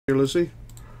Here, let's see.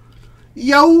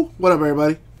 Yo, what up,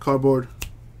 everybody? Cardboard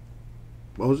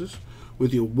Moses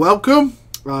with you. Welcome.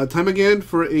 Time again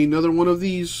for another one of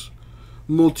these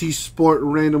multi-sport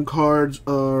random cards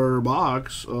or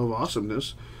box of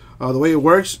awesomeness. The way it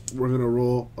works, we're going to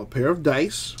roll a pair of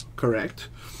dice, correct?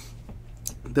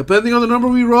 Depending on the number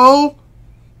we roll,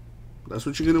 that's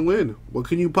what you're going to win. What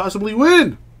can you possibly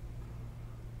win?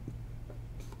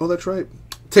 Oh, that's right.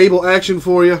 Table action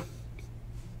for you.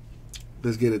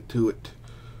 Let's get it to it.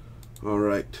 All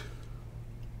right.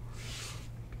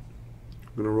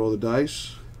 I'm going to roll the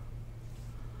dice.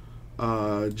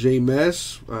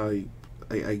 J-Mess, I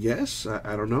guess.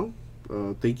 I don't know.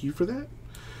 Thank you for that.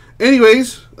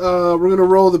 Anyways, we're going to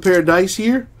roll the pair of dice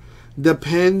here.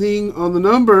 Depending on the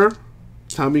number,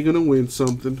 Tommy's going to win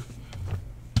something.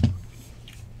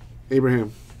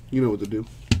 Abraham, you know what to do.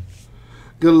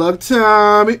 Good luck,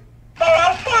 Tommy.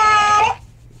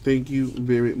 Thank you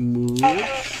very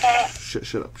much.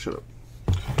 Shut up.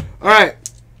 All right.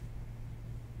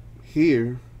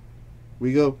 Here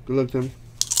we go. Good luck, Tommy.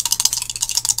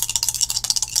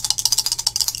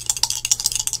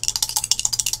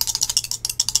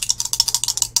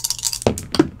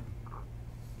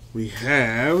 We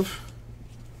have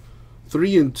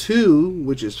 3 and 2,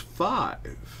 which is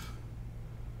 5.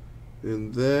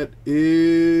 And that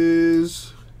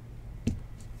is...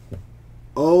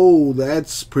 Oh,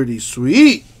 that's pretty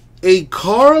sweet. A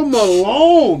Karl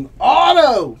Malone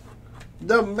auto.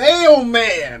 The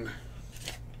mailman.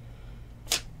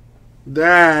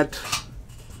 That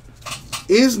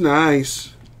is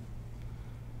nice.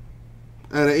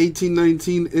 Out of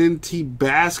 1819 NT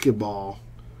basketball.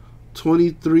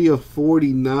 23 of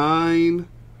 49.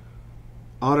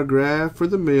 Autograph for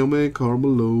the mailman, Karl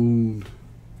Malone.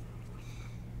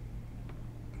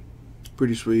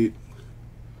 Pretty sweet.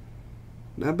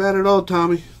 Not bad at all,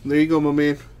 Tommy. There you go, my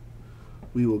man.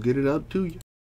 We will get it out to you.